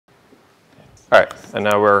All right, and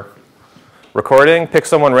now we're recording. Pick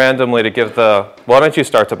someone randomly to give the, well, why don't you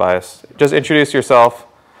start, Tobias? Just introduce yourself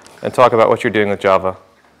and talk about what you're doing with Java.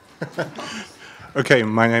 Okay,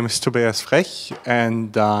 my name is Tobias Frech,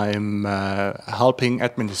 and I'm helping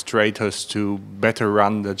administrators to better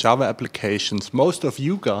run the Java applications most of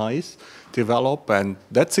you guys develop, and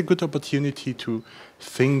that's a good opportunity to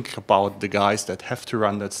think about the guys that have to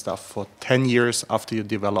run that stuff for 10 years after you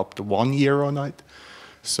developed 1 year on it.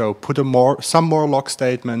 So put some more log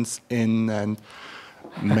statements in and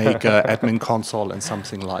make an admin console and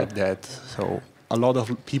something like that. So a lot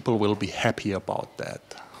of people will be happy about that.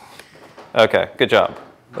 Okay, good job.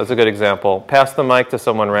 That's a good example. Pass the mic to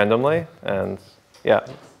someone randomly, and yeah.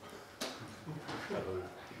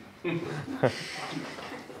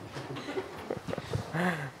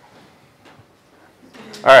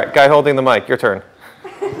 All right, guy holding the mic, your turn.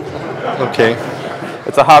 Okay.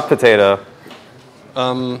 It's a hot potato.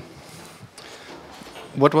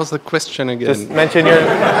 What was the question again? Just mention your.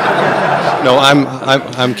 No,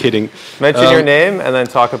 I'm kidding. Mention your name and then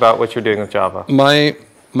talk about what you're doing with Java.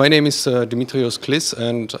 My name is Dimitrios Klis,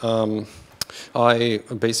 and I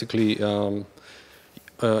basically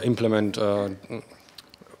implement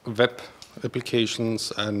web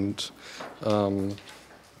applications and I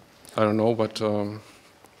don't know, but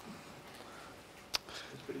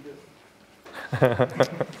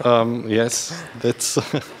yes, that's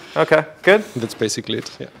okay. Good. That's basically it.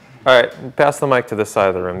 Yeah. All right, pass the mic to this side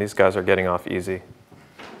of the room. These guys are getting off easy.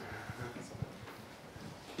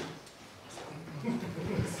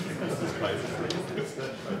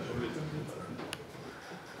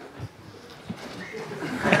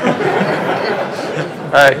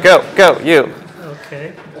 All right, go, you.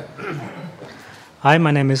 Okay. Hi,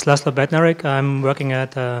 my name is Laszlo Bednarek. I'm working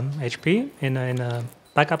at HP in a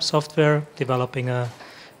backup software, developing a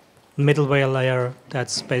middleware layer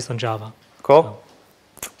that's based on Java. Cool.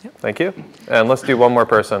 So, yeah. Thank you. And let's do one more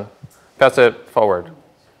person. Pass it forward.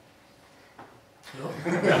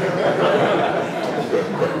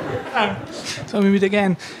 So we meet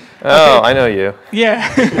again. Oh, okay. I know you.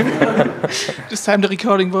 Yeah. This time the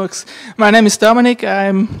recording works. My name is Dominic.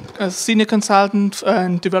 I'm a senior consultant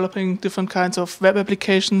and developing different kinds of web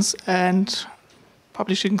applications and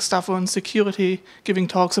publishing stuff on security, giving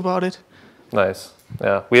talks about it. Nice.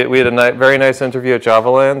 Yeah, we had a very nice interview at Java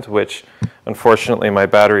Land, which unfortunately my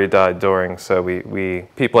battery died during, so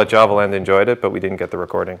people at Java Land enjoyed it, but we didn't get the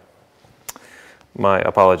recording. My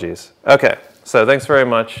apologies. Okay, so thanks very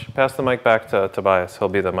much. Pass the mic back to Tobias. He'll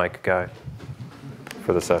be the mic guy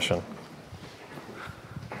for the session.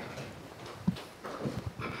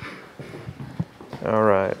 All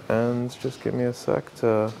right, and just give me a sec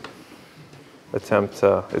to attempt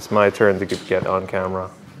to, it's my turn to get on camera.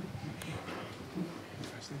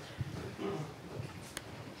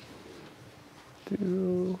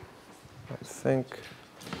 I think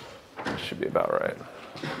that should be about right.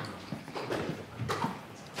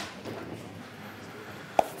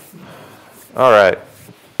 All right.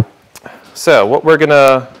 So what we're going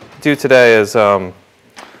to do today is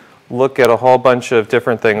look at a whole bunch of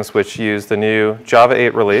different things which use the new Java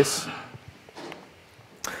 8 release.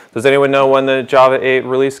 Does anyone know when the Java 8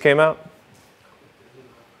 release came out?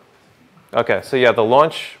 Okay, so yeah, the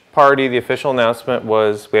launch party, the official announcement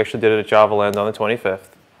was, we actually did it at Java Land on the 25th.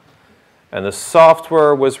 And the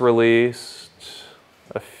software was released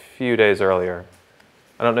a few days earlier.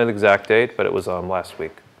 I don't know the exact date, but it was last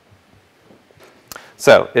week.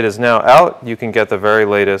 So it is now out. You can get the very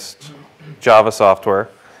latest Java software.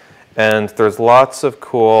 And there's lots of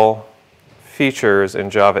cool features in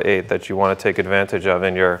Java 8 that you want to take advantage of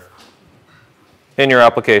in your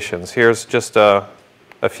applications. Here's just a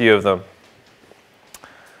few of them.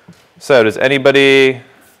 So does anybody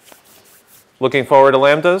looking forward to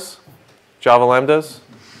Lambdas? Java Lambdas?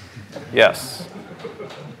 Yes.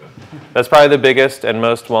 That's probably the biggest and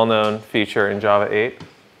most well-known feature in Java 8.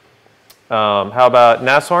 How about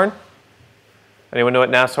Nashorn? Anyone know what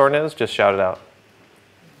Nashorn is? Just shout it out.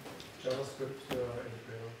 JavaScript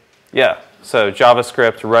Yeah, so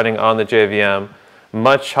JavaScript running on the JVM,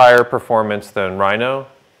 much higher performance than Rhino,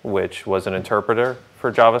 which was an interpreter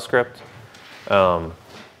for JavaScript.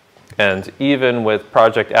 And even with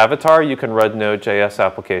Project Avatar, you can run Node.js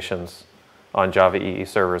applications on Java EE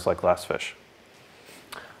servers like Lastfish.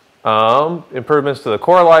 Improvements to the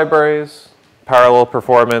core libraries, parallel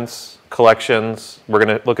performance, collections. We're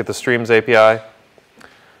going to look at the Streams API.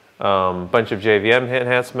 Bunch of JVM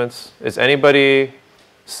enhancements. Is anybody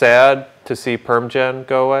sad to see PermGen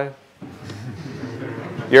go away?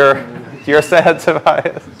 You're sad,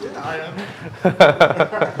 Tobias? Yeah, I am.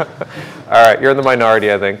 All right, you're in the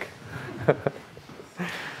minority, I think.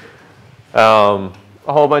 A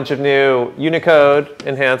whole bunch of new Unicode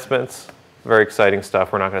enhancements. Very exciting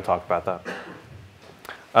stuff. We're not going to talk about that.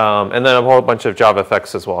 And then a whole bunch of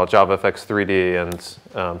JavaFX as well, JavaFX 3D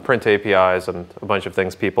and print APIs and a bunch of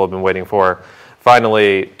things people have been waiting for.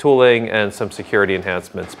 Finally, tooling and some security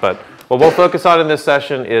enhancements. But what we'll focus on in this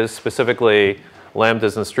session is specifically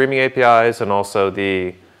Lambdas and streaming APIs and also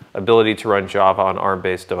the ability to run Java on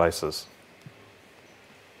ARM-based devices.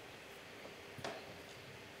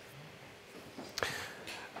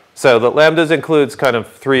 So the Lambdas includes kind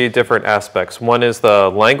of three different aspects. One is the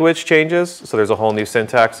language changes. So there's a whole new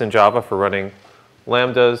syntax in Java for running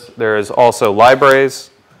Lambdas. There's also libraries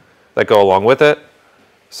that go along with it.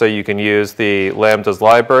 So you can use the Lambdas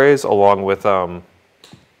libraries along with the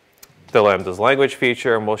Lambdas language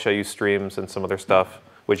feature, and we'll show you streams and some other stuff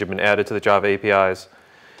which have been added to the Java APIs.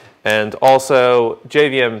 And also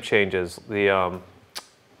JVM changes. The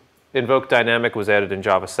invoke dynamic was added in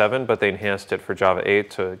Java 7, but they enhanced it for Java 8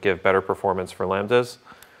 to give better performance for Lambdas.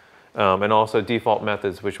 And also default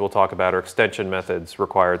methods, which we'll talk about, or extension methods,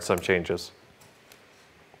 required some changes.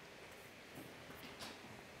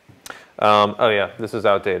 Oh yeah, this is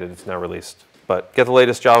outdated. It's now released. But get the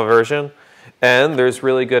latest Java version. And there's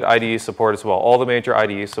really good IDE support as well. All the major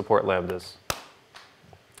IDEs support Lambdas.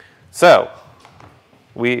 So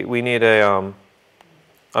we need a,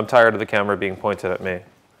 I'm tired of the camera being pointed at me.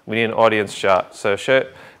 We need an audience shot. So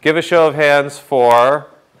give a show of hands for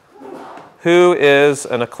who is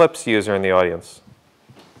an Eclipse user in the audience.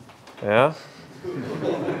 Yeah?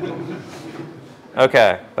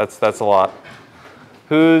 Okay, that's a lot.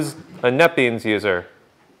 Who's a NetBeans user?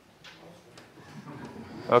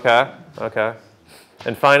 Okay, okay.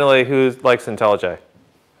 And finally, who likes IntelliJ?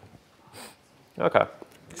 Okay.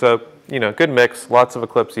 So, you know, good mix, lots of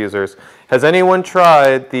Eclipse users. Has anyone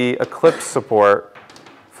tried the Eclipse support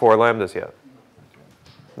for Lambdas yet?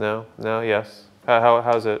 No? No? Yes?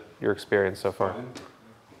 How's it, your experience so far?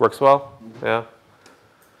 Works well? Yeah?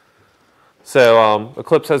 So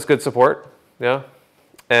Eclipse has good support, yeah?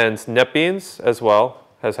 And NetBeans as well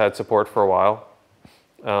has had support for a while.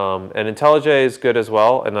 And IntelliJ is good as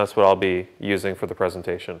well, and that's what I'll be using for the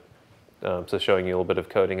presentation. So showing you a little bit of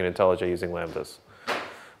coding in IntelliJ using Lambdas.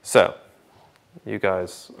 So you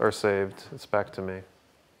guys are saved. It's back to me.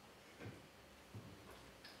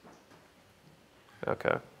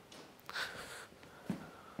 Okay.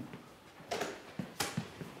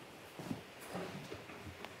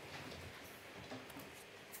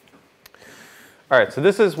 All right, so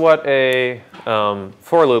this is what a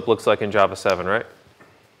for loop looks like in Java 7, right?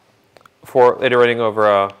 For iterating over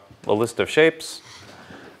a list of shapes,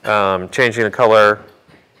 changing the color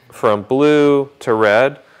from blue to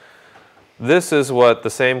red. This is what the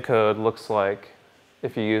same code looks like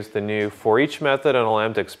if you use the new for each method and a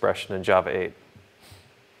Lambda expression in Java 8.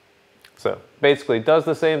 So basically it does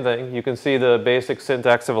the same thing. You can see the basic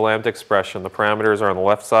syntax of a Lambda expression. The parameters are on the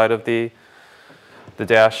left side of the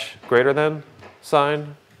dash greater than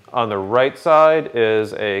sign. On the right side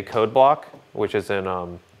is a code block, which is in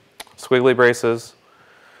squiggly braces.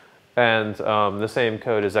 And the same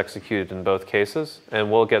code is executed in both cases,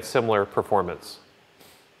 and we'll get similar performance.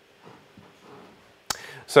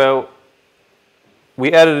 So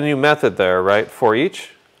we added a new method there, right, for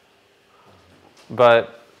each.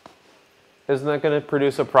 But isn't that going to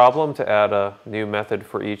produce a problem to add a new method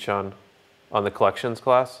for each on the collections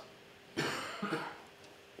class?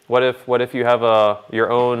 What if you have your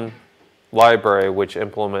own library which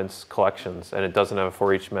implements collections and it doesn't have a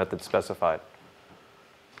for each method specified?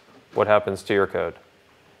 What happens to your code?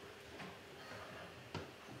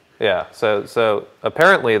 Yeah, so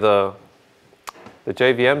apparently the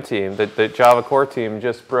JVM team, the Java core team,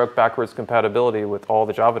 just broke backwards compatibility with all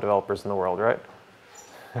the Java developers in the world, right?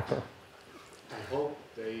 I hope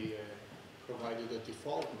they provided a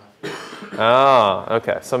default method. Ah,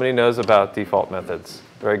 okay. Somebody knows about default methods.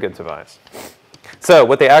 Very good, Tobias. So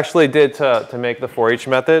what they actually did to make the for each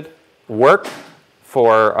method work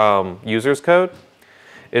for users code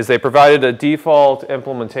is they provided a default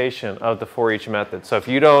implementation of the for each method. So if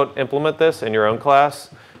you don't implement this in your own class,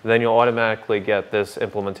 then you'll automatically get this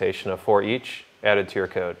implementation of for each added to your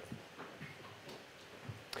code.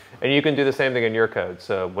 And you can do the same thing in your code.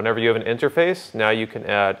 So whenever you have an interface, now you can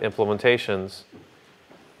add implementations,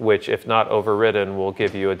 which, if not overridden, will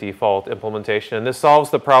give you a default implementation. And this solves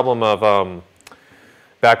the problem of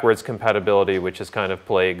backwards compatibility, which has kind of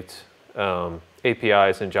plagued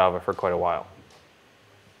APIs in Java for quite a while.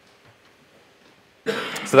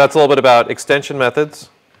 So that's a little bit about extension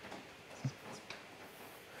methods.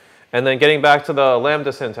 And then getting back to the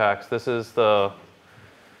Lambda syntax, this is the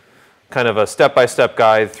kind of a step-by-step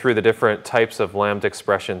guide through the different types of lambda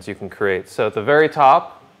expressions you can create. So at the very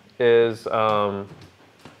top is the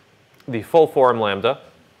full form lambda,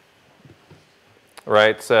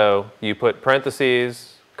 right? So you put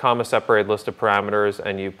parentheses, comma separated list of parameters,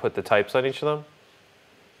 and you put the types on each of them.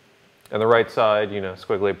 And the right side,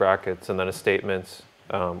 squiggly brackets, and then a statement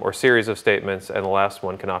or series of statements, and the last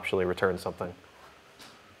one can optionally return something.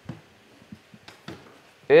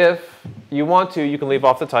 If you want to, you can leave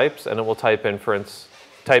off the types, and it will type inference.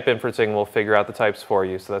 Type inferencing will figure out the types for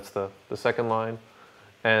you, so that's the second line.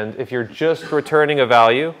 And if you're just returning a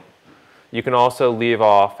value, you can also leave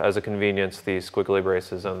off, as a convenience, the squiggly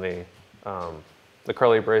braces and the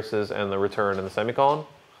curly braces and the return and the semicolon.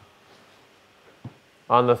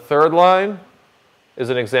 On the third line is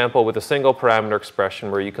an example with a single parameter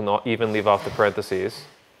expression where you can even leave off the parentheses.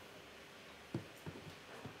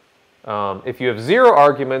 If you have 0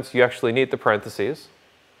 arguments, you actually need the parentheses.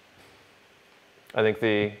 I think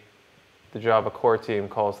the Java core team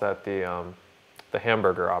calls that the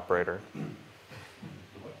hamburger operator.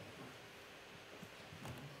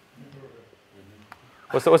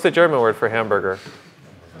 What's the German word for hamburger?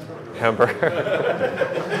 Hamburger.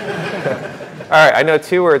 All right, I know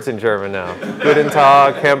 2 words in German now. Guten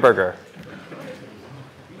Tag, hamburger.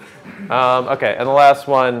 Okay, and the last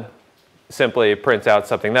one simply prints out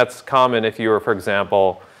something. That's common if you were, for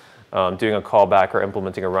example, doing a callback or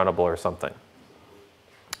implementing a runnable or something.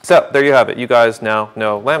 So there you have it. You guys now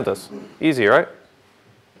know lambdas. Easy, right?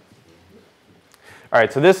 All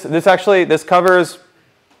right, so this covers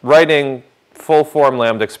writing full form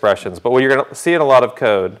lambda expressions. But what you're going to see in a lot of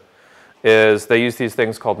code is they use these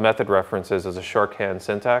things called method references as a shorthand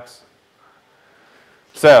syntax.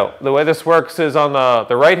 So the way this works is on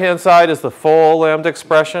the right-hand side is the full lambda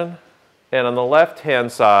expression. And on the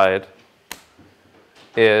left-hand side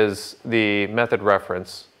is the method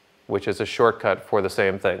reference, which is a shortcut for the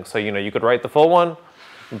same thing. So you could write the full one,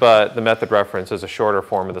 but the method reference is a shorter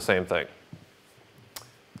form of the same thing.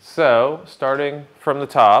 So starting from the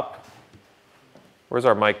top, where's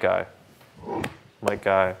our mic guy? Mic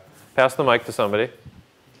guy. Pass the mic to somebody.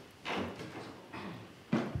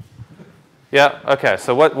 Yeah, OK.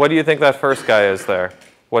 So what do you think that first guy is there?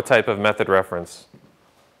 What type of method reference?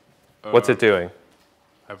 What's it doing?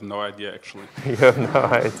 I have no idea, actually. You have no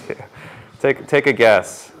idea. Take a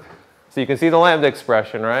guess. So you can see the lambda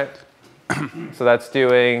expression, right? So that's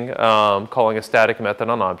doing calling a static method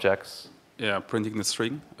on objects. Yeah, printing the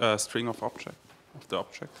string of the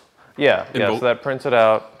object. Yeah. So that prints it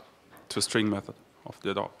out to a string method of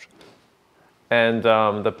the other object. And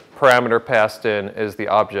the parameter passed in is the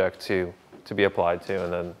object to be applied to,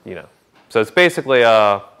 and then So it's basically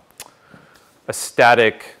a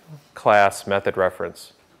static class method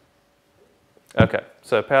reference. Okay,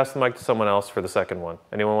 so pass the mic to someone else for the second one.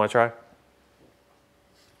 Anyone want to try?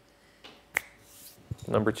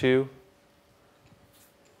 Number 2.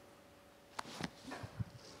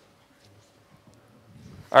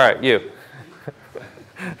 All right, you.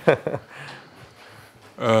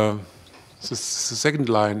 The second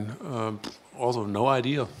line, also no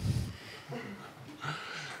idea.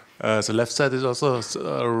 The left side is also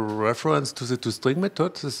a reference to the toString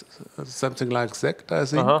method, something like that, I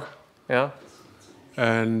think. Yeah.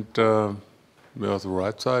 And the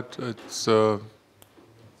right side, it's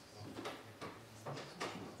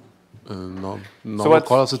normal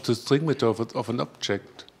calls it toString method of an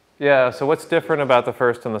object. Yeah. So what's different about the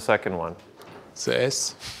first and the second one? The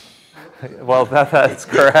S. Well, that's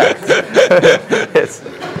correct. It is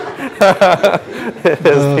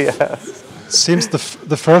the S. Seems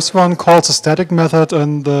the first one calls a static method,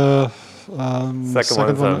 and the second one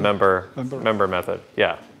is a member method.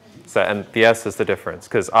 Yeah. So, and the S is the difference,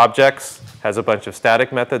 because objects has a bunch of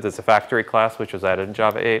static methods. It's a factory class, which was added in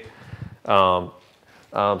Java 8. So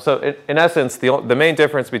in essence, the main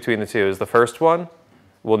difference between the two is the first one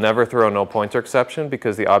will never throw a null pointer exception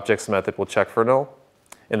because the objects method will check for null.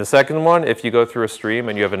 In the second one, if you go through a stream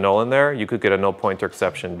and you have a null in there, you could get a null pointer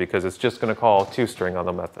exception because it's just going to call toString on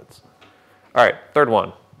the methods. All right, third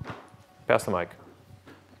one. Pass the mic.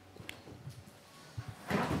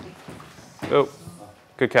 Oh,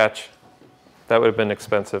 good catch. That would have been an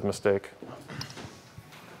expensive mistake.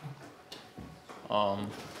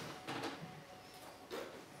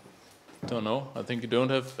 Don't know. I think you don't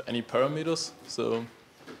have any parameters. So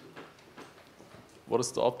what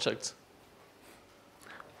is the object?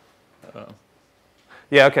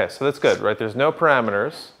 Yeah, OK, so that's good, right? There's no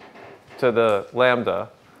parameters to the lambda.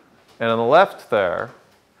 And on the left there,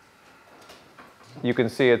 you can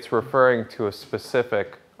see it's referring to a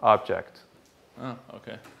specific object.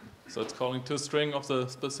 OK. So it's calling toString of the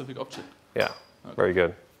specific object. Yeah, okay. Very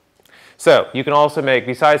good. So you can also make,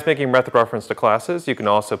 besides making method reference to classes, you can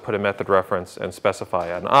also put a method reference and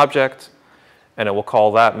specify an object, and it will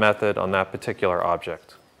call that method on that particular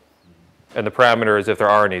object. And the parameters, if there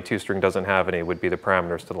are any, toString doesn't have any, would be the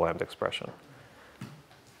parameters to the Lambda expression.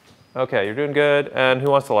 Okay, you're doing good. And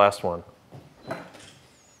who wants the last one?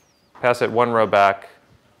 Pass it one row back,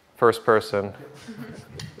 first person.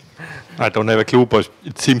 I don't have a clue, but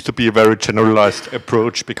it seems to be a very generalized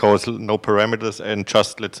approach because no parameters and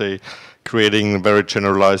just, let's say, creating a very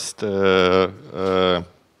generalized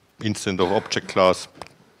instance of object class.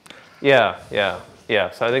 Yeah.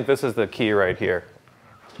 So I think this is the key right here.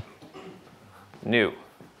 New.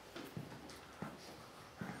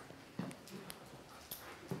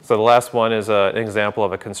 So the last one is an example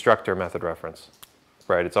of a constructor method reference.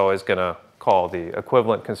 Right? It's always going to call the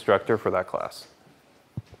equivalent constructor for that class.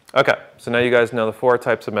 Okay, so now you guys know the 4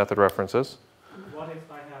 types of method references. What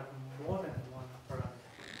if I have more than one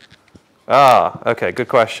parameter? Okay, good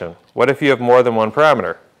question. What if you have more than one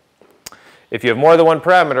parameter? If you have more than one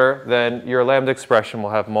parameter, then your Lambda expression will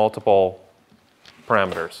have multiple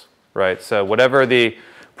parameters, right? So whatever the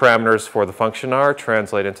parameters for the function are,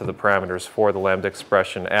 translate into the parameters for the Lambda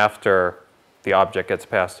expression after the object gets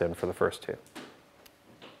passed in for the first 2.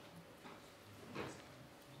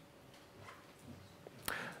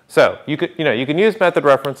 So you can use method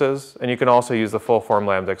references, and you can also use the full form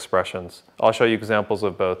Lambda expressions. I'll show you examples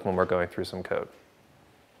of both when we're going through some code.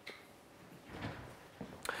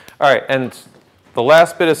 All right, and the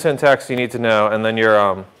last bit of syntax you need to know, and then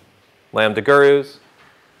your Lambda gurus,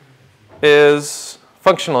 is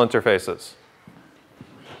functional interfaces.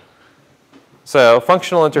 So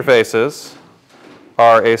functional interfaces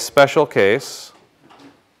are a special case.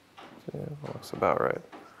 Looks about right.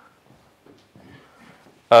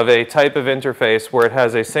 Of a type of interface where it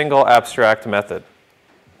has a single abstract method.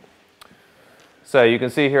 So you can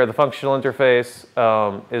see here the functional interface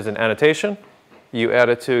is an annotation. You add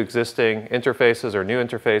it to existing interfaces or new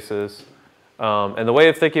interfaces. And the way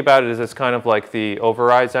of thinking about it is it's kind of like the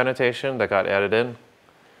overrides annotation that got added in.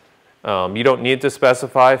 You don't need to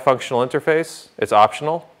specify functional interface. It's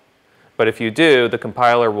optional. But if you do, the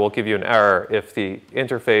compiler will give you an error if the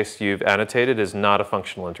interface you've annotated is not a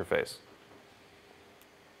functional interface.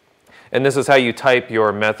 And this is how you type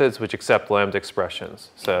your methods which accept Lambda expressions.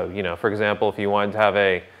 So, for example, if you wanted to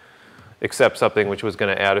have accept something which was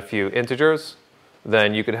going to add a few integers,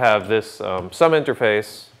 then you could have this sum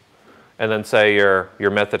interface, and then say your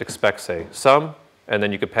method expects a sum, and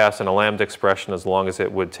then you could pass in a Lambda expression as long as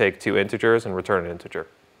it would take 2 integers and return an integer.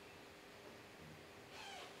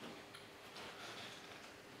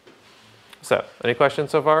 So, any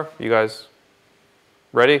questions so far? You guys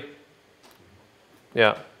ready?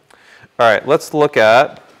 Yeah. All right, let's look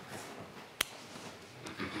at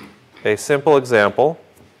a simple example.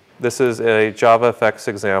 This is a JavaFX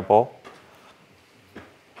example.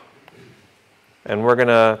 And we're going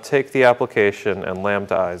to take the application and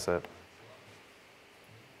lambdaize it.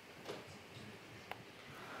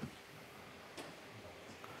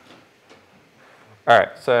 All right,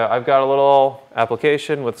 so I've got a little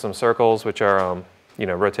application with some circles which are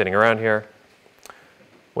rotating around here.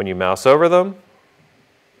 When you mouse over them,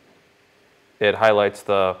 it highlights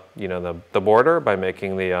the border by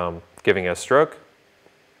making giving a stroke.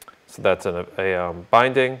 So that's a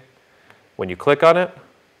binding. When you click on it,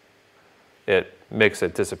 it makes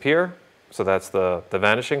it disappear. So that's the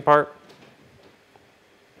vanishing part.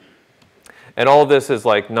 And all of this is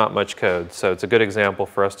like not much code. So it's a good example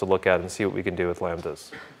for us to look at and see what we can do with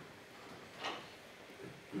lambdas.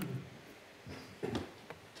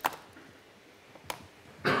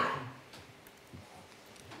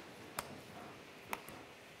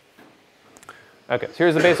 Okay, so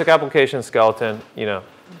here's the basic application skeleton,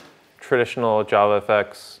 traditional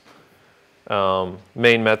JavaFX,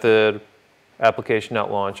 main method,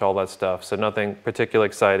 application.launch, all that stuff. So nothing particularly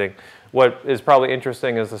exciting. What is probably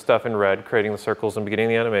interesting is the stuff in red, creating the circles and beginning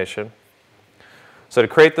the animation. So to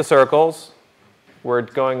create the circles, we're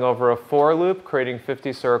going over a for loop, creating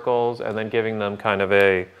 50 circles, and then giving them kind of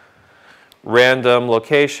a random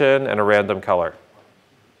location and a random color.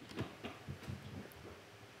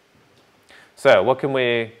 So what can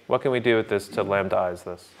we do with this to lambdaize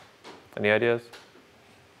this? Any ideas?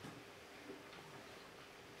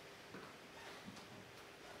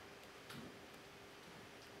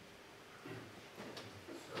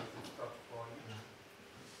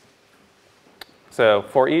 So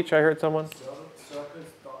for each, I heard someone?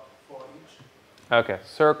 Circles.forEach. Okay,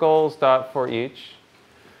 circles.forEach.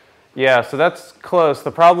 Yeah, so that's close.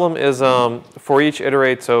 The problem is for each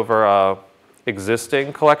iterates over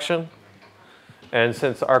existing collection. And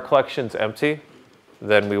since our collection's empty,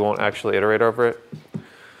 then we won't actually iterate over it.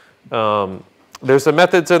 There's the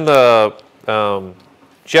methods in the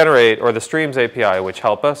generate or the streams API which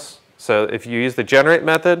help us. So if you use the generate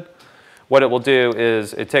method, what it will do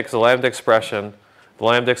is it takes a Lambda expression, the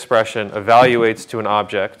Lambda expression evaluates to an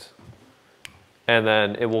object, and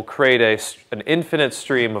then it will create an infinite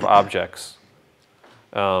stream of objects.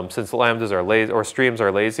 Since Lambdas are lazy, or streams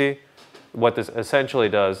are lazy, what this essentially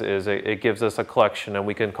does is it gives us a collection, and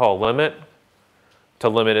we can call limit to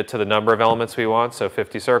limit it to the number of elements we want, so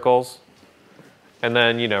 50 circles, and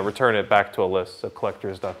then return it back to a list, so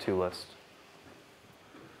collectors.toList.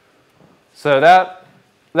 So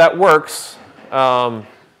that works. I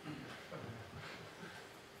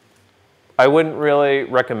wouldn't really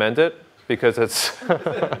recommend it because it's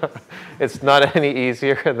it's not any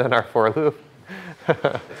easier than our for loop.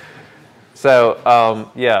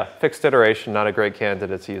 So yeah, fixed iteration, not a great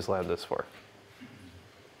candidate to use Lambdas for.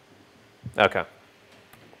 Okay.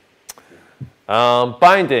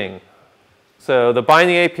 Binding. So the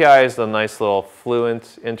binding API is the nice little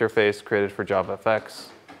Fluent interface created for JavaFX.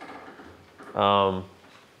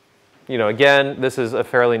 Again, this is a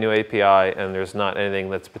fairly new API, and there's not anything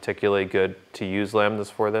that's particularly good to use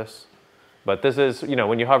Lambdas for this. But this is,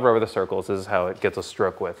 when you hover over the circles, this is how it gets a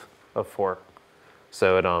stroke width of 4.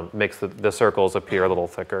 So it makes the circles appear a little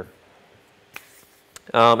thicker.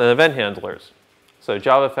 And event handlers. So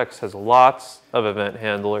JavaFX has lots of event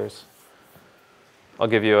handlers. I'll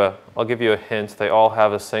give you a hint. They all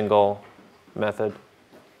have a single method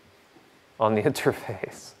on the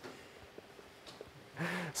interface.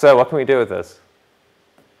 So what can we do with this?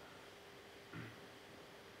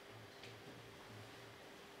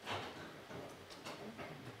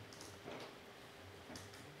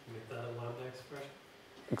 Make that a Lambda expression?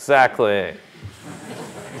 Exactly.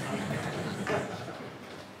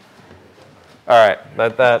 All right,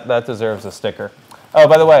 that deserves a sticker. Oh,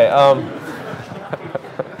 by the way,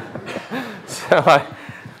 so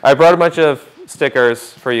I brought a bunch of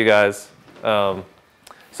stickers for you guys.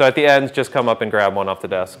 So at the end, just come up and grab one off the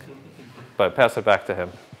desk, but pass it back to him.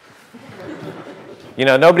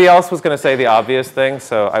 Nobody else was going to say the obvious thing,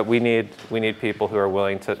 so we need people who are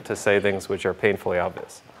willing to say things which are painfully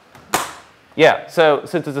obvious. Yeah, so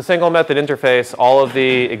since it's a single method interface, all of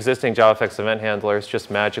the existing JavaFX event handlers just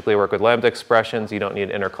magically work with Lambda expressions. You don't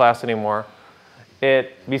need inner class anymore.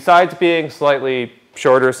 Besides being slightly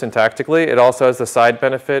shorter syntactically, it also has the side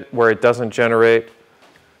benefit where it doesn't generate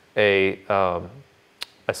it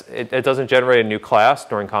doesn't generate a new class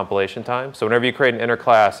during compilation time. So whenever you create an inner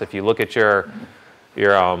class, if you look at your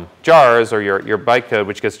jars or your bytecode,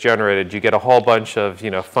 which gets generated, you get a whole bunch of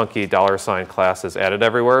funky $ classes added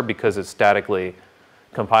everywhere because it statically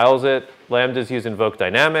compiles it. Lambdas use invoke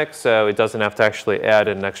dynamics, so it doesn't have to actually add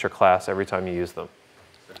an extra class every time you use them,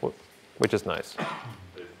 which is nice.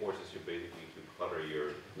 It forces you basically to clutter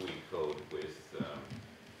your GUI code with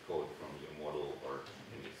code from your model,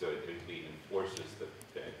 so it basically enforces the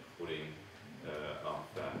putting of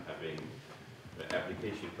having the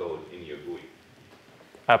application code in your GUI.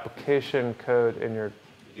 Application code in your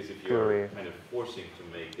Because if you're kind of forcing to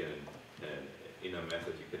make an inner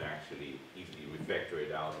method, you can actually easily refactor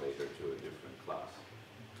it out later to a different class.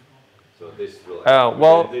 So this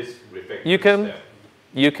will this refactor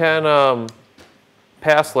you can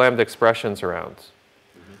pass Lambda expressions around.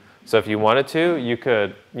 So if you wanted to, you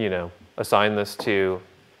could assign this to.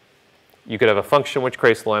 You could have a function which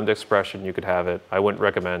creates the Lambda expression. You could have it. I wouldn't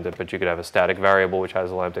recommend it, but you could have a static variable which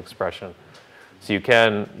has a Lambda expression. So you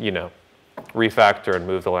can, refactor and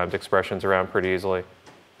move the Lambda expressions around pretty easily.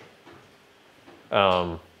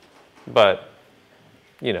 But,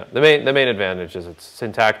 the main advantage is it's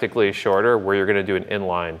syntactically shorter, where you're going to do an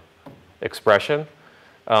inline expression.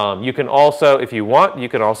 You can also, if you want, you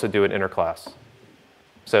can also do an inner class.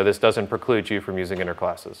 So this doesn't preclude you from using inner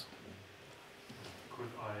classes. Could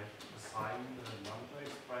I assign the Lambda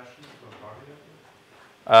expression to a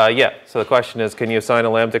variable? Yeah, so the question is, can you assign a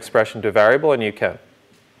Lambda expression to a variable? And you can.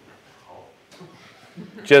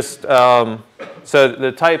 Just, so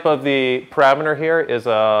the type of the parameter here is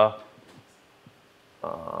a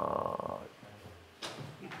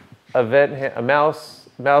mouse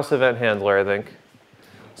event handler, I think.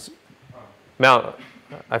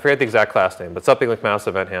 I forget the exact class name, but something like mouse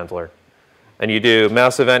event handler. And you do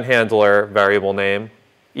mouse event handler variable name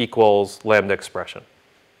equals Lambda expression.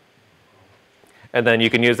 And then you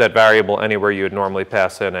can use that variable anywhere you would normally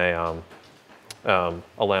pass in a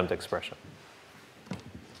Lambda expression.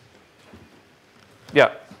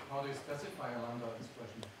 Yeah? How do you specify a Lambda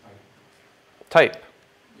expression type? Type.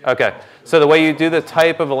 Okay. So the way you do the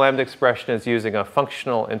type of a Lambda expression is using a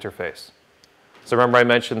functional interface. So remember I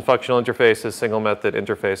mentioned functional interfaces, single method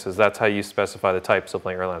interfaces. That's how you specify the types of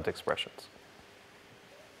linear lambda expressions.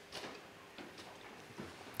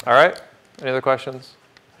 All right, any other questions?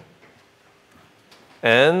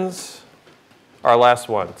 And our last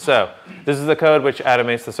one. So this is the code which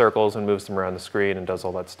animates the circles and moves them around the screen and does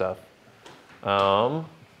all that stuff. So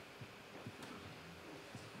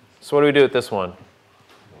what do we do with this one?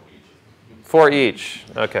 For each.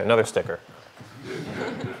 Okay, another sticker.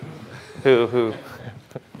 Who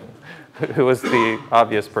was the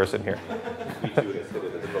obvious person here? Me too, I said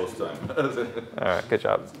it the most time. All right, good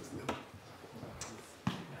job.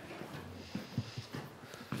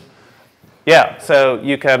 Yeah, so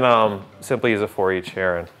you can simply use a for each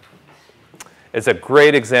here. And it's a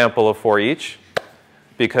great example of for each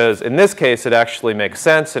because in this case it actually makes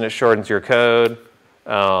sense and it shortens your code.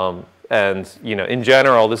 And in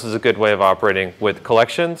general, this is a good way of operating with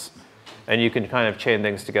collections. And you can kind of chain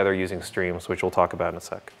things together using streams, which we'll talk about in a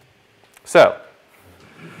sec. So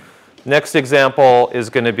next example is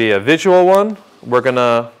going to be a visual one. We're going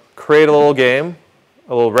to create a little game,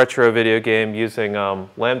 a little retro video game using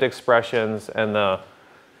Lambda expressions. And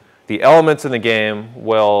the elements in the game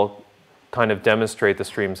will kind of demonstrate the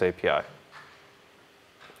Streams API.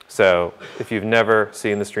 So if you've never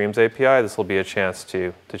seen the Streams API, this will be a chance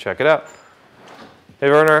to check it out. Hey,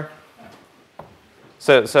 Werner.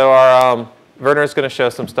 So our Werner's going to show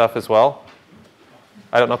some stuff as well.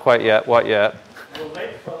 I don't know quite yet. What yet? Well, wait,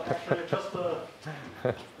 but actually just the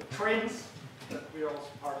trains that we are also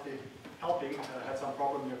partly helping had some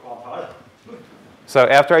problem in your compile. So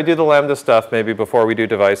after I do the Lambda stuff, maybe before we do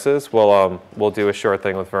devices, we'll do a short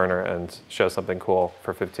thing with Werner and show something cool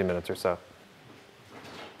for 15 minutes or so.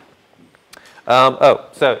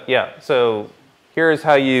 So here's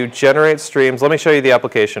how you generate streams. Let me show you the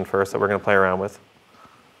application first that we're going to play around with.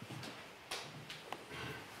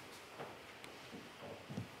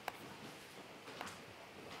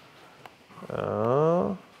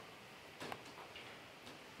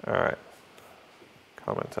 All right.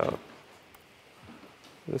 Comment out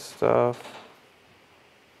this stuff.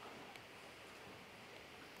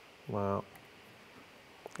 Wow.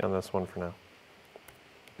 And this one for now.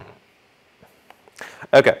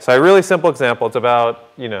 Okay, so a really simple example. It's about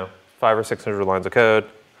 500 or 600 lines of code.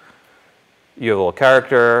 You have a little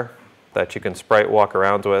character that you can sprite walk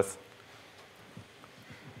around with.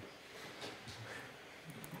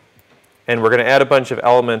 And we're going to add a bunch of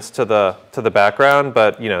elements to the background,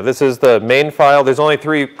 but this is the main file. There's only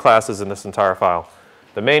 3 classes in this entire file.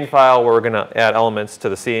 The main file where we're going to add elements to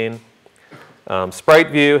the scene.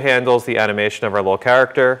 Sprite view handles the animation of our little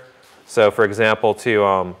character. So for example,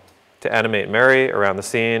 to animate Mary around the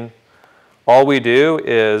scene, all we do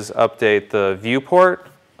is update the viewport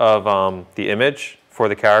of the image for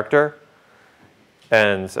the character.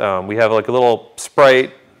 And we have like a little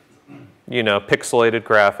sprite, pixelated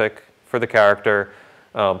graphic for the character.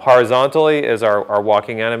 Horizontally is our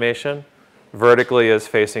walking animation. Vertically is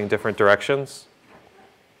facing different directions.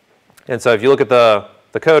 And so if you look at the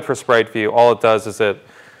code for sprite view, all it does is it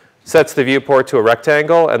sets the viewport to a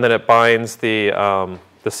rectangle, and then it binds the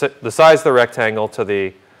size of the rectangle to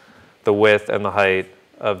the width and the height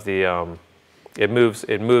of the. It moves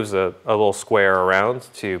a little square around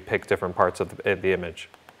to pick different parts of the image.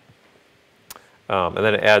 And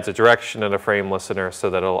then it adds a direction and a frame listener so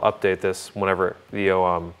that it'll update this whenever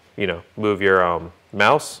you move your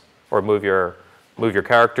mouse or move your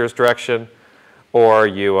character's direction, or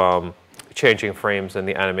you changing frames in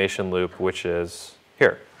the animation loop, which is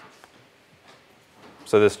here.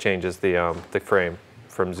 So this changes the frame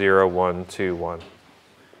from 0, 1 to 1.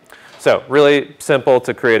 So really simple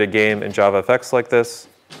to create a game in JavaFX like this.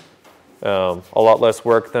 A lot less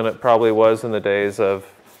work than it probably was in the days of,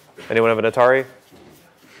 anyone have an Atari?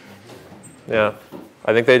 Yeah,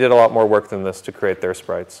 I think they did a lot more work than this to create their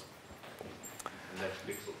sprites.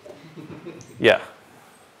 Yeah,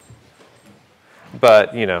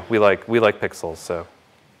 but we like pixels, so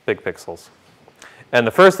big pixels. And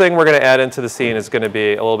the first thing we're going to add into the scene is going to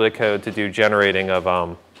be a little bit of code to do generating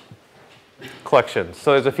of collections.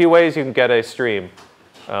 So there's a few ways you can get a stream.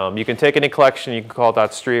 You can take any collection, you can call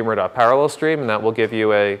 .stream or .parallel stream, and that will give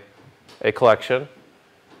you a collection.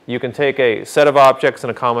 You can take a set of objects in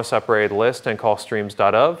a comma-separated list and call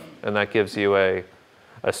streams.of, and that gives you a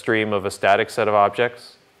stream of a static set of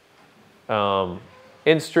objects.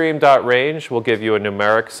 InStream.range will give you a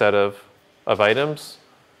numeric set of items.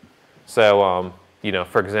 So,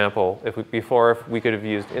 for example, before we could have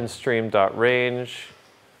used InStream.range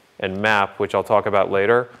and map, which I'll talk about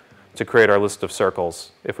later, to create our list of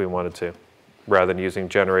circles if we wanted to, rather than using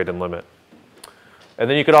generate and limit. And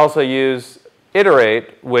then you could also use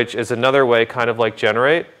iterate, which is another way kind of like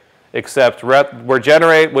generate, except where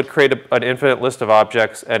generate would create an infinite list of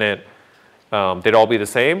objects and they'd all be the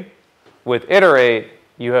same. With iterate,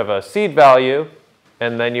 you have a seed value,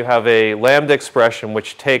 and then you have a lambda expression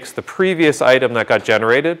which takes the previous item that got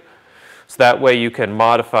generated. So that way you can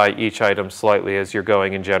modify each item slightly as you're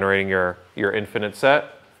going and generating your infinite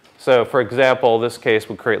set. So for example, this case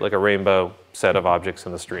would create like a rainbow set of objects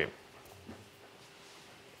in the stream.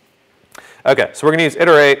 Okay, so we're going to use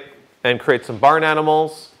iterate and create some barn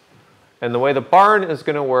animals. And the way the barn is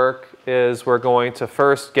going to work is we're going to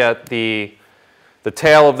first get the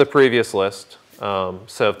tail of the previous list.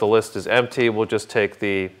 So if the list is empty, we'll just take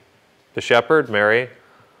the shepherd, Mary.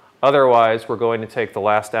 Otherwise, we're going to take the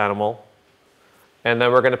last animal. And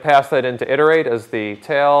then we're going to pass that into iterate as the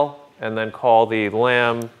tail, and then call the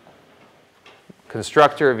lamb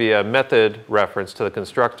constructor via method reference to the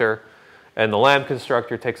constructor. And the lamb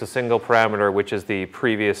constructor takes a single parameter, which is the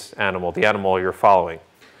previous animal, the animal you're following.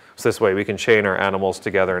 So this way we can chain our animals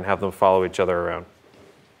together and have them follow each other around.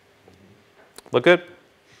 Look good?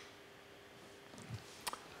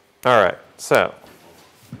 All right, so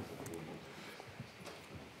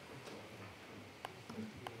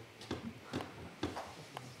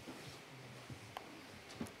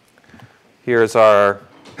here's our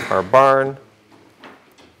barn.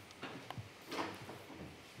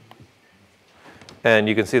 And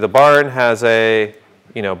you can see the barn has a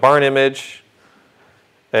barn image,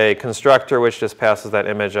 a constructor which just passes that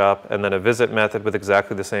image up, and then a visit method with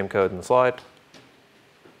exactly the same code in the slide.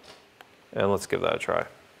 And let's give that a try.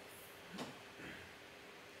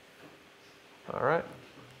 All right.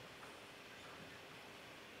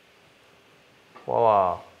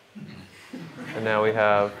 Voila. And now we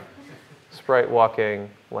have sprite walking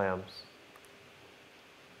lambs.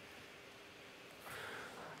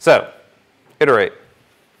 So, iterate.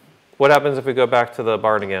 What happens if we go back to the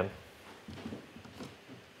barn again?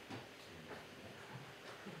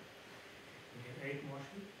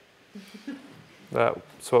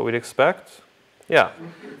 That's what we'd expect? Yeah.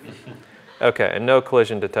 Okay, and no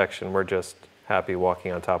collision detection. We're just happy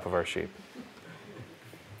walking on top of our sheep.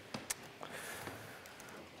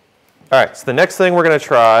 All right, so the next thing we're going to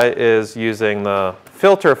try is using the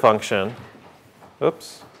filter function.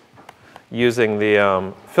 Oops. Using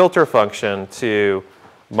the filter function to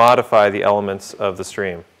modify the elements of the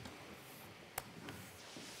stream.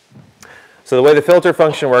 So the way the filter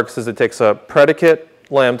function works is it takes a predicate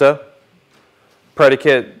lambda.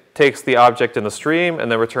 Predicate takes the object in the stream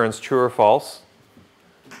and then returns true or false.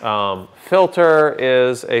 Filter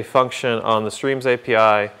is a function on the streams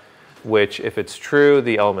API, which if it's true,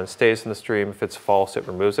 the element stays in the stream. If it's false, it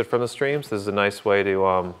removes it from the stream. So this is a nice way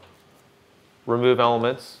to remove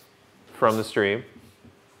elements from the stream.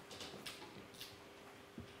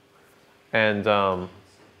 And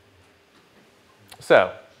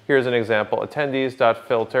so here's an example.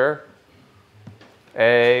 Attendees.filter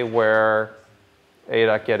a where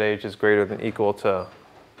a.getAge is greater than equal to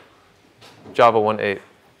Java 1.8.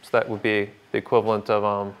 So that would be the equivalent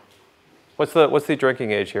of what's the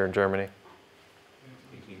drinking age here in Germany?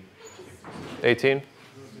 18?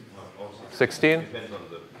 16?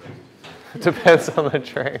 Depends on the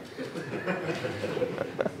train.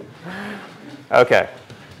 Okay.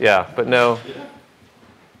 Yeah, but no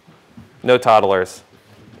toddlers.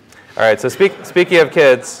 All right, so speaking of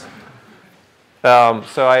kids,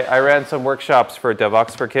 so I ran some workshops for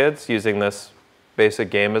DevOps for Kids using this basic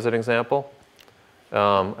game as an example.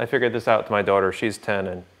 I figured this out to my daughter. She's 10,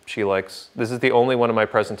 and she likes, this is the only one of my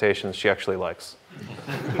presentations she actually likes.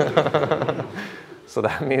 So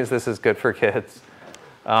that means this is good for kids.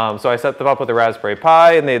 So I set them up with a Raspberry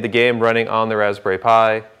Pi, and they had the game running on the Raspberry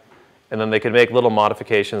Pi. And then they could make little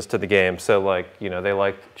modifications to the game. So like, they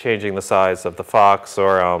liked changing the size of the fox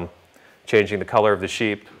or changing the color of the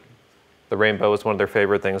sheep. The rainbow was one of their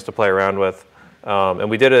favorite things to play around with. And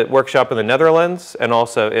we did a workshop in the Netherlands and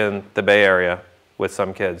also in the Bay Area with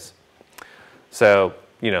some kids. So,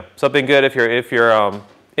 something good if you're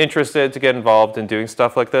interested to get involved in doing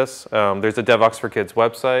stuff like this. There's a DevOps for Kids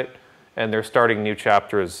website, and they're starting new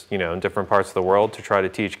chapters, in different parts of the world to try to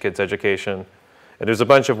teach kids education. And there's a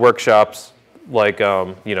bunch of workshops like,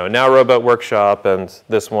 Now Robot workshop and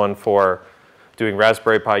this one for doing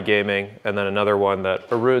Raspberry Pi gaming, and then another one that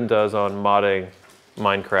Arun does on modding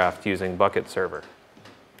Minecraft using Bucket Server.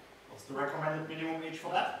 What's the recommended minimum age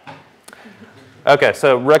for that? Okay,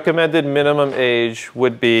 so recommended minimum age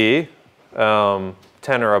would be 10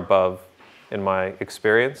 or above in my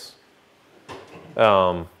experience.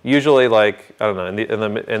 Usually like, I don't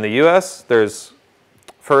know, in the US, there's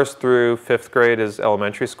 1st through 5th grade is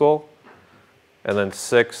elementary school, and then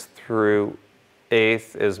 6th through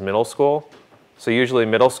 8th is middle school. So usually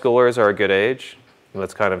middle schoolers are a good age, and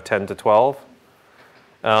that's kind of 10 to 12.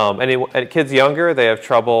 And kids younger, they have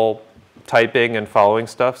trouble typing and following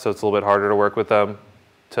stuff, so it's a little bit harder to work with them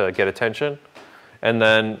to get attention. And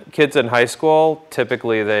then kids in high school,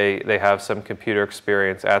 typically they have some computer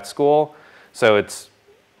experience at school, so it's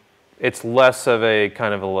less of a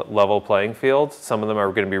kind of a level playing field. Some of them are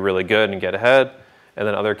going to be really good and get ahead, and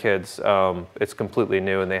then other kids, it's completely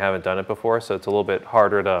new and they haven't done it before, so it's a little bit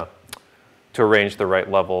harder to arrange the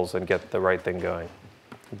right levels and get the right thing going.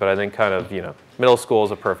 But I think kind of, middle school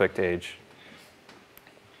is a perfect age.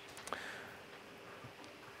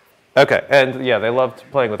 Okay, and yeah, they loved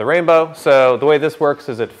playing with the rainbow. So the way this works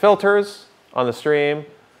is it filters on the stream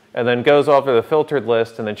and then goes over the filtered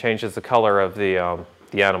list and then changes the color of the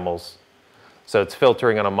animals. So it's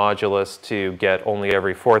filtering on a modulus to get only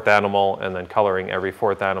every 4th animal and then coloring every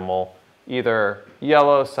 4th animal either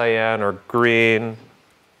yellow, cyan, or green.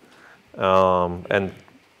 And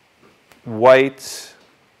white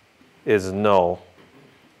is null.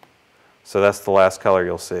 So that's the last color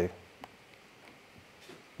you'll see.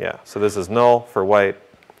 Yeah, so this is null for white.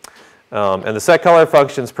 And the set color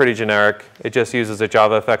function is pretty generic. It just uses a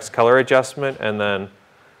JavaFX color adjustment and then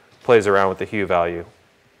plays around with the hue value.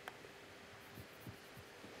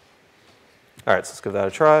 All right, so let's give that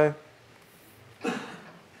a try.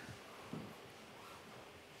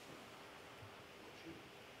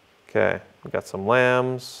 Okay, we've got some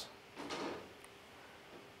lambs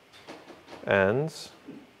and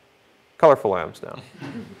colorful lambs now.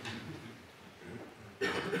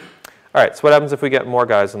 All right, so what happens if we get more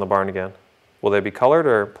guys in the barn again? Will they be colored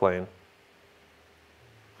or plain?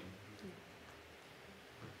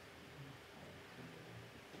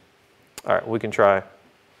 All right, we can try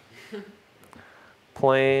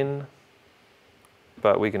plain,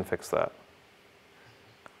 but we can fix that.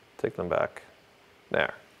 Take them back.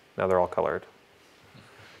 There. Now they're all colored.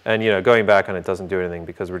 And going back on it doesn't do anything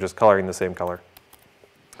because we're just coloring the same color.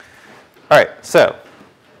 All right, so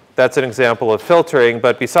that's an example of filtering.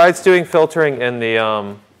 But besides doing filtering in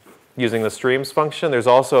the using the streams function, there's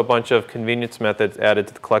also a bunch of convenience methods added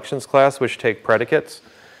to the collections class which take predicates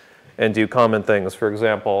and do common things. For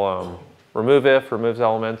example, remove if removes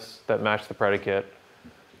elements that match the predicate.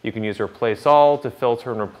 You can use replace all to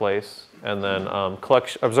filter and replace. And then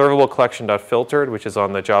observable collection.filtered, which is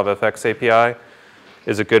on the JavaFX API,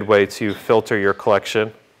 is a good way to filter your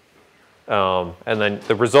collection. And then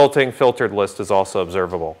the resulting filtered list is also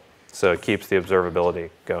observable. So it keeps the observability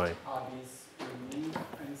going. Are these remove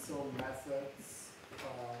and so methods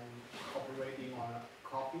operating on a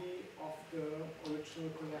copy of the original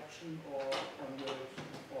collection or on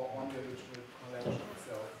the original collection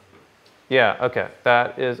itself? Yeah, okay.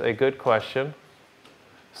 That is a good question.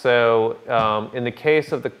 So in the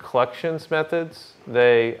case of the collections methods,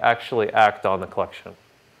 they actually act on the collection.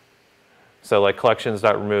 So like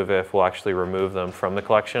collections.removeIf will actually remove them from the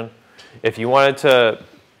collection. If you wanted to,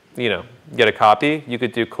 get a copy, you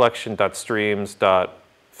could do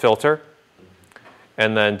collection.streams.filter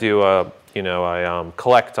and then do a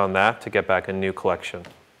collect on that to get back a new collection,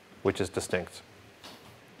 which is distinct.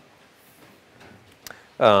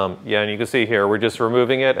 Yeah, and you can see here, we're just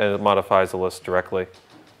removing it and it modifies the list directly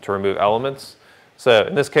to remove elements. So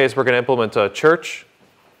in this case, we're going to implement a church.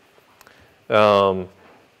 And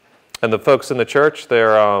the folks in the church,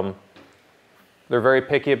 they're very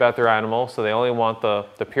picky about their animals, so they only want the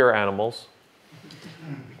pure animals.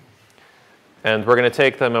 And we're going to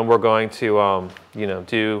take them and we're going to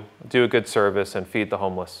do a good service and feed the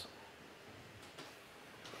homeless.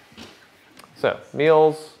 So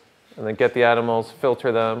meals, and then get the animals,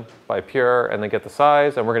 filter them by pure, and then get the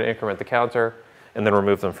size, and we're going to increment the counter, and then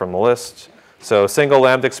remove them from the list. So single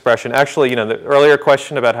lambda expression. Actually, the earlier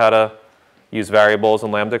question about how to use variables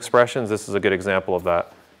and lambda expressions, this is a good example of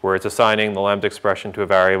that, where it's assigning the lambda expression to a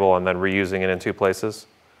variable and then reusing it in 2 places.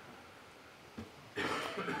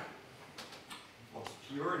 What's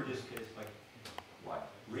pure in this case? Like what?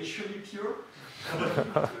 Racially pure?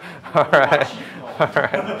 All right. All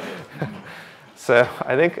right. So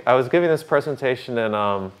I think I was giving this presentation in,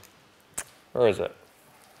 where is it?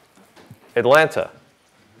 Atlanta,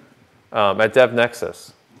 at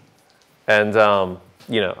DevNexus. And, I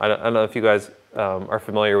don't know if you guys are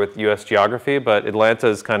familiar with US geography, but Atlanta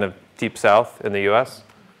is kind of deep south in the US.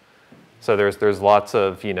 So there's lots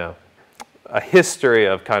of, a history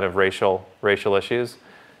of kind of racial issues.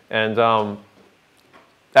 And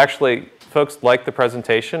actually, folks liked the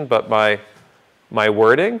presentation, but my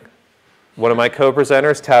wording, one of my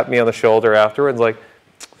co-presenters tapped me on the shoulder afterwards, like,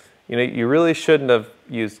 you really shouldn't have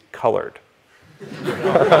used colored.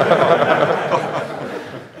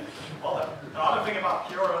 Well,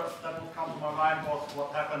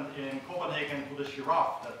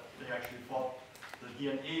 rough that they actually thought the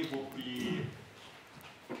DNA would be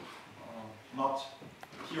not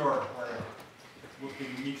pure, or would be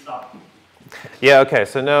mixed up. Yeah, okay,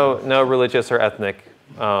 so no religious or ethnic,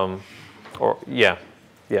 yeah,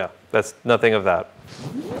 that's nothing of that.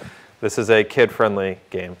 This is a kid-friendly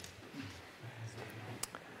game.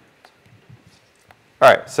 All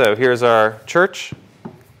right, so here's our church.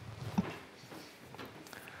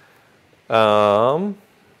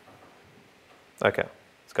 Okay,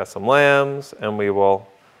 it's got some lambs, and we will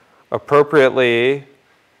appropriately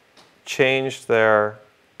change their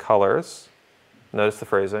colors. Notice the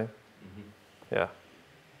phrasing. Yeah.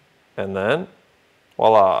 And then,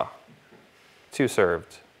 voila, 2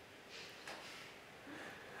 served.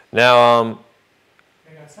 Now,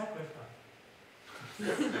 They got sacrificed.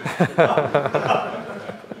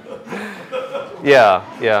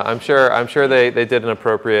 yeah, I'm sure they did an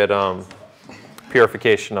appropriate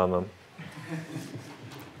purification on them.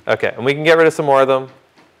 Okay, and we can get rid of some more of them,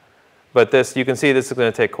 but this, you can see this is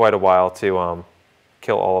going to take quite a while to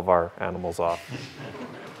kill all of our animals off.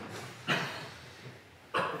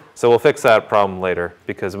 So we'll fix that problem later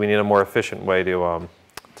because we need a more efficient way to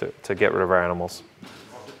get rid of our animals.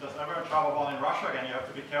 Well, if there's ever a Java one in Russia again, you have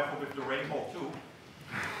to be careful with the rainbow too.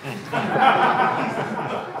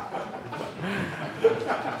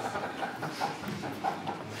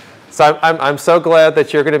 So I'm so glad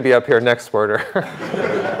that you're going to be up here next quarter.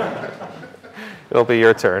 It'll be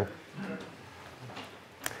your turn.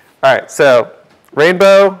 All right, so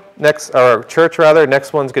rainbow, next, or church rather,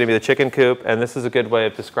 next one's going to be the chicken coop, and this is a good way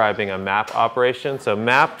of describing a map operation. So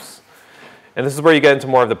maps, and this is where you get into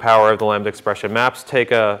more of the power of the Lambda expression. Maps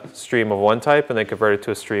take a stream of one type and then convert it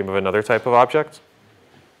to a stream of another type of object.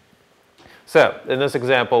 So in this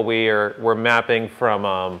example, we're mapping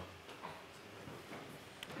from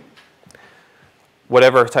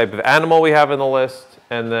whatever type of animal we have in the list,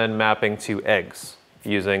 and then mapping to eggs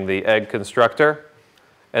using the egg constructor.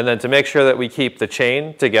 And then to make sure that we keep the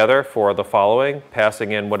chain together for the following,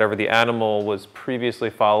 passing in whatever the animal was previously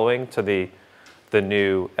following to the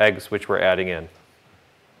new eggs which we're adding in.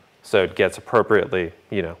 So it gets appropriately,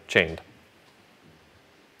 chained.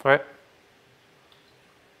 All right?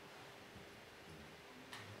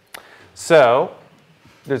 So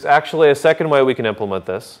there's actually a second way we can implement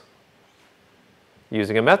this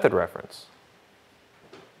using a method reference.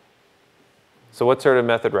 So what sort of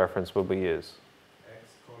method reference would we use?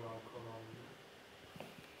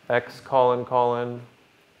 X colon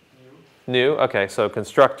new. Okay, so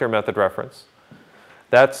constructor method reference.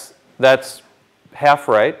 That's half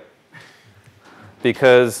right,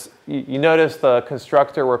 because you notice the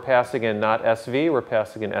constructor we're passing in not SV, we're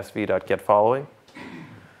passing in SV.getFollowing.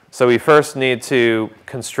 So we first need to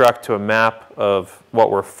construct to a map of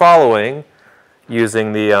what we're following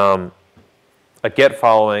using the a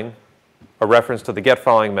getFollowing, a reference to the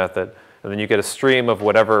getFollowing method, and then you get a stream of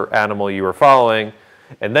whatever animal you were following,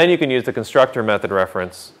 and then you can use the constructor method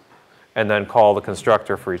reference and then call the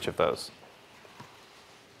constructor for each of those.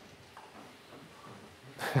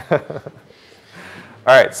 All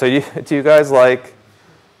right, so do you guys like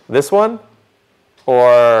this one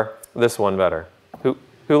or this one better?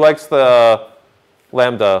 Who likes the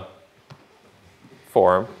Lambda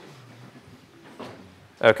form?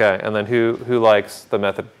 Okay, and then who likes the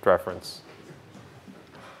method reference?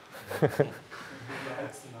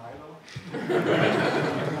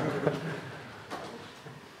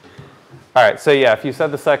 All right, so yeah, if you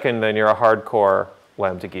said the second, then you're a hardcore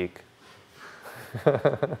Lambda geek.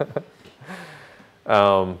 But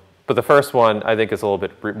the first one, I think, is a little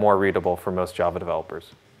bit more readable for most Java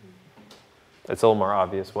developers. It's a little more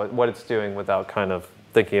obvious what it's doing without kind of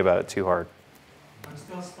thinking about it too hard. I'm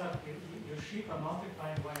still stuck. Your sheep are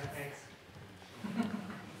multiplying via x.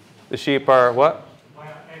 The sheep are what?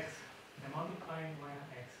 Via x. They're multiplying via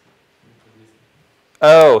x.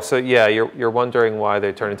 Oh, so yeah, you're wondering why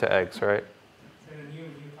they turn into eggs, right? So the new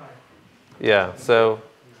type. Yeah, so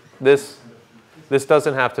this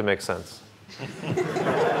doesn't have to make sense.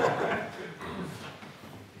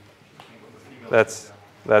 That's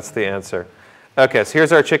the answer. Okay, so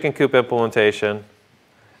here's our chicken coop implementation.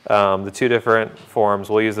 The 2 different forms.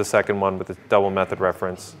 We'll use the second one with the double method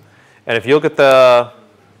reference. And if you look at the,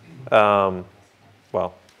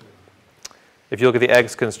 if you look at the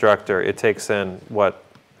eggs constructor, it takes in what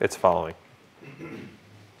it's following.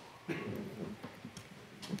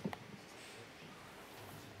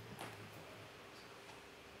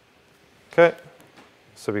 Okay,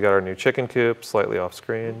 so we got our new chicken coop, slightly off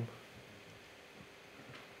screen.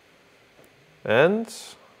 And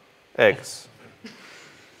eggs.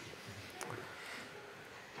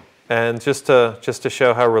 And just to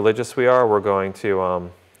show how religious we are, we're going to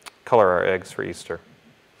color our eggs for Easter.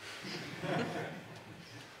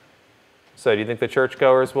 So do you think the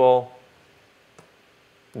churchgoers will?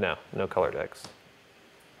 No, no colored eggs.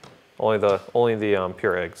 Only the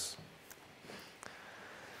pure eggs.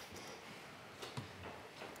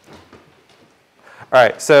 All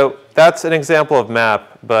right, so that's an example of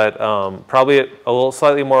map, but probably a little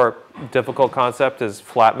slightly more difficult concept is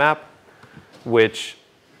flat map, which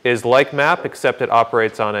is like map, except it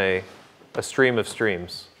operates on a stream of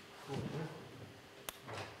streams.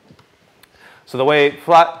 So the way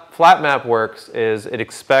flat map works is it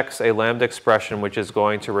expects a lambda expression which is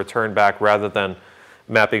going to return back, rather than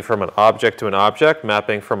mapping from an object to an object,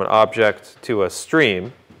 mapping from an object to a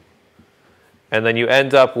stream. And then you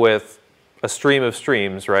end up with a stream of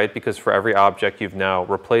streams, right? Because for every object, you've now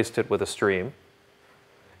replaced it with a stream.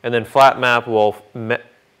 And then flat map will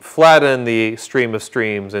flatten the stream of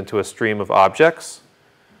streams into a stream of objects.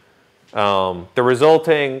 The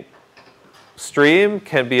resulting stream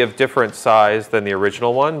can be of different size than the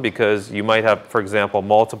original one, because you might have, for example,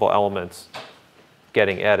 multiple elements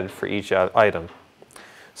getting added for each item.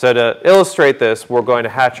 So to illustrate this, we're going to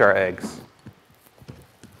hatch our eggs.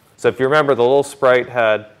 So if you remember, the little sprite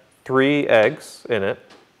had 3 eggs in it.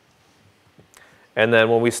 And then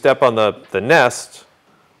when we step on the nest,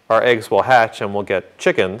 our eggs will hatch and we'll get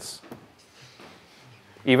chickens.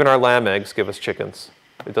 Even our lamb eggs give us chickens.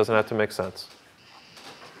 It doesn't have to make sense.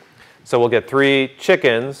 So we'll get 3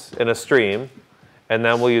 chickens in a stream, and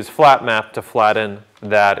then we'll use flat map to flatten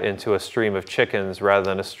that into a stream of chickens rather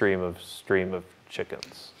than a stream of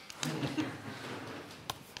chickens.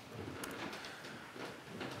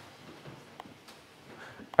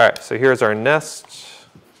 All right, so here's our nest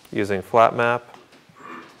using flat map.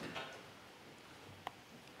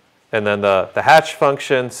 And then the hatch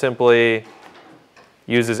function simply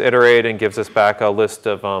uses iterate and gives us back a list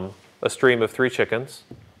of a stream of 3 chickens.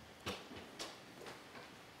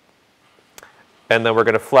 And then we're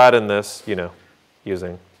going to flatten this,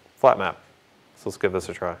 using flat map. So let's give this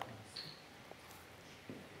a try.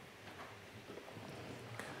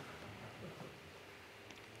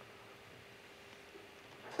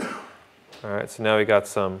 All right, so now we got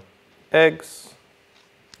some eggs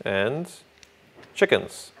and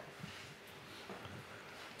chickens.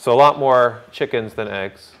 So a lot more chickens than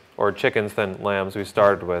eggs, or chickens than lambs we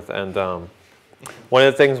started with. And one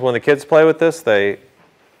of the things when the kids play with this, their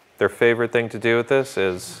favorite thing to do with this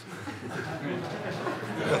is,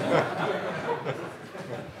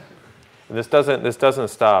 and this doesn't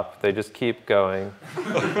stop. They just keep going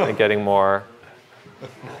and getting more.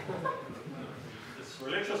 It's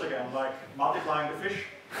religious again, like multiplying the fish.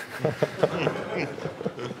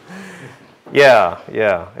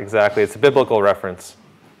 Yeah, exactly. It's a biblical reference.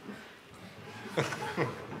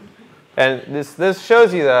 And this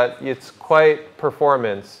shows you that it's quite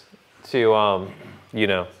performance to,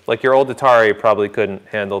 like your old Atari probably couldn't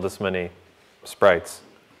handle this many sprites.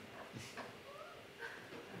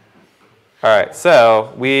 All right,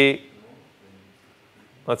 so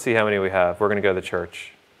let's see how many we have. We're going to go to the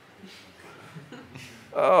church.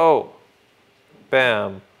 Oh,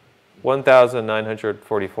 bam,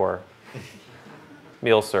 1,944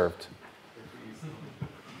 meals served.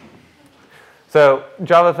 So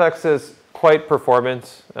JavaFX is quite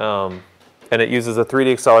performant, and it uses a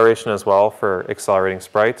 3D acceleration as well for accelerating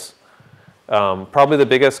sprites. Probably the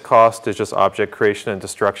biggest cost is just object creation and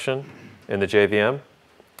destruction in the JVM.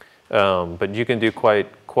 But you can do quite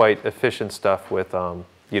efficient stuff with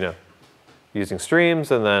using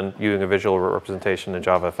streams and then using a visual representation in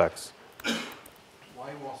JavaFX.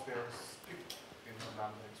 Why was there a skip in the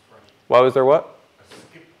lambda expression? Why was there what? A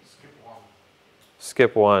skip one.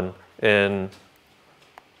 Skip one in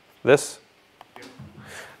this? Yep.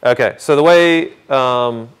 Okay, so the way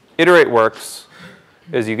iterate works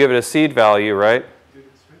is you give it a seed value, right? Did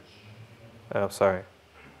it switch? Oh, sorry.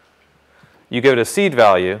 You give it a seed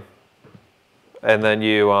value, and then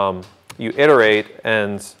you iterate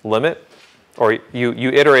and limit, or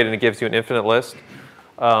you iterate and it gives you an infinite list.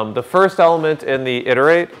 The first element in the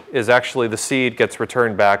iterate is actually the seed gets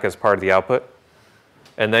returned back as part of the output.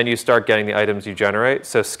 And then you start getting the items you generate.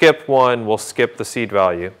 So skip one will skip the seed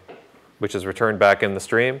value, which is returned back in the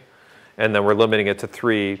stream. And then we're limiting it to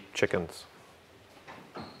 3 chickens.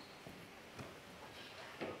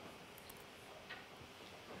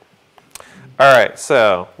 All right,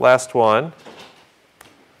 so last one.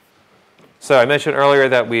 So I mentioned earlier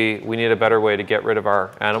that we need a better way to get rid of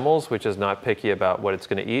our animals, which is not picky about what it's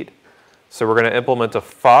going to eat. So we're going to implement a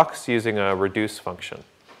fox using a reduce function.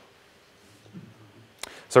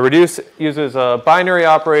 So reduce uses a binary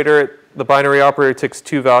operator. the binary operator takes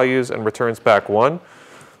 2 values and returns back 1.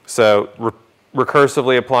 So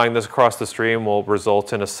recursively applying this across the stream will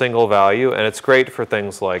result in a single value, and it's great for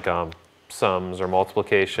things like sums or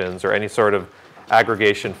multiplications or any sort of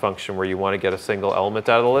aggregation function where you want to get a single element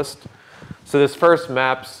out of the list. So this first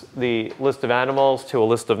maps the list of animals to a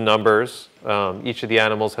list of numbers. Each of the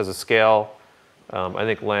animals has a scale. I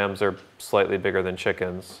think lambs are slightly bigger than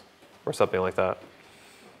chickens or something like that.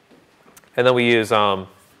 And then we use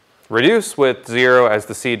reduce with 0 as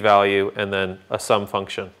the seed value and then a sum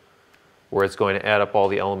function where it's going to add up all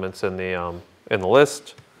the elements in the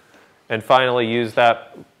list. And finally use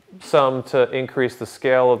that sum to increase the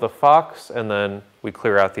scale of the fox, and then we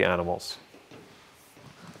clear out the animals.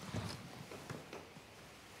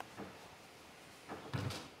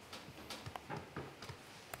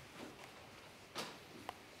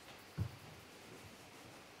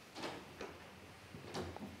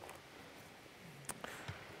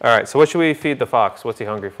 All right, so what should we feed the fox? What's he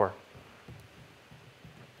hungry for?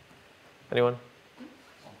 Anyone?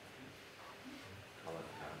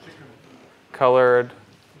 Colored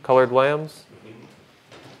lambs?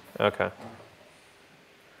 Okay.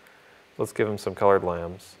 Let's give him some colored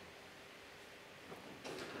lambs.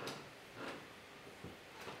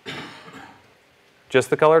 Just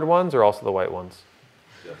the colored ones or also the white ones?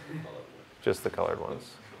 Just the colored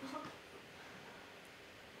ones.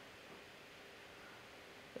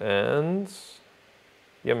 And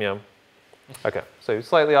yum yum. Okay, so he's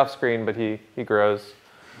slightly off screen, but he grows.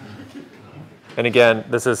 And again,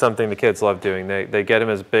 this is something the kids love doing. They get him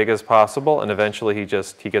as big as possible, and eventually he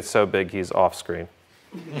gets so big he's off screen.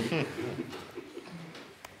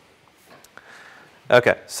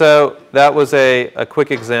 Okay, so that was a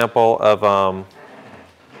quick example of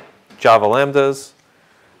Java Lambdas.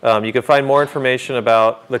 You can find more information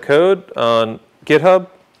about the code on GitHub.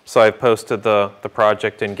 So I've posted the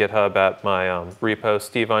project in GitHub at my repo,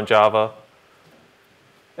 Steve on Java.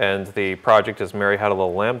 And the project is Mary Had a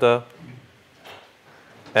Little Lambda.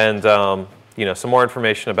 And some more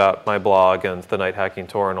information about my blog and the Night Hacking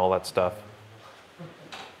Tour and all that stuff.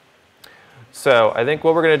 So I think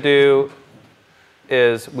what we're going to do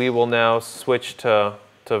is we will now switch to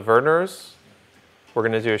Werner's. We're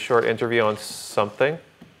going to do a short interview on something.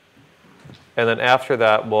 And then after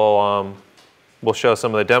that, we'll show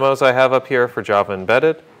some of the demos I have up here for Java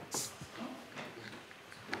Embedded.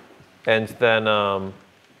 And then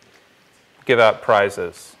give out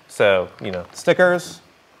prizes. So, stickers.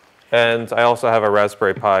 And I also have a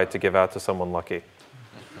Raspberry Pi to give out to someone lucky.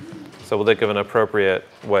 So we'll think of an appropriate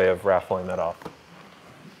way of raffling that off.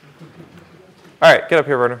 All right, get up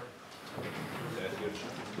here, Werner.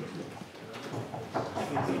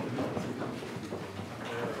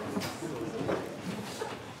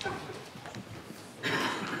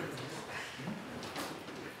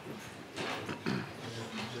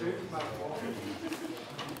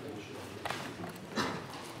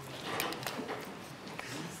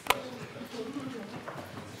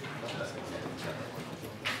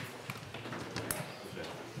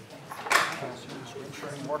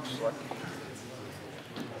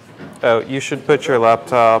 Oh, you should put your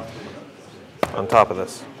laptop on top of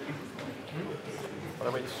this.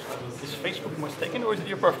 Is Facebook mistaken or is it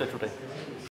your birthday today?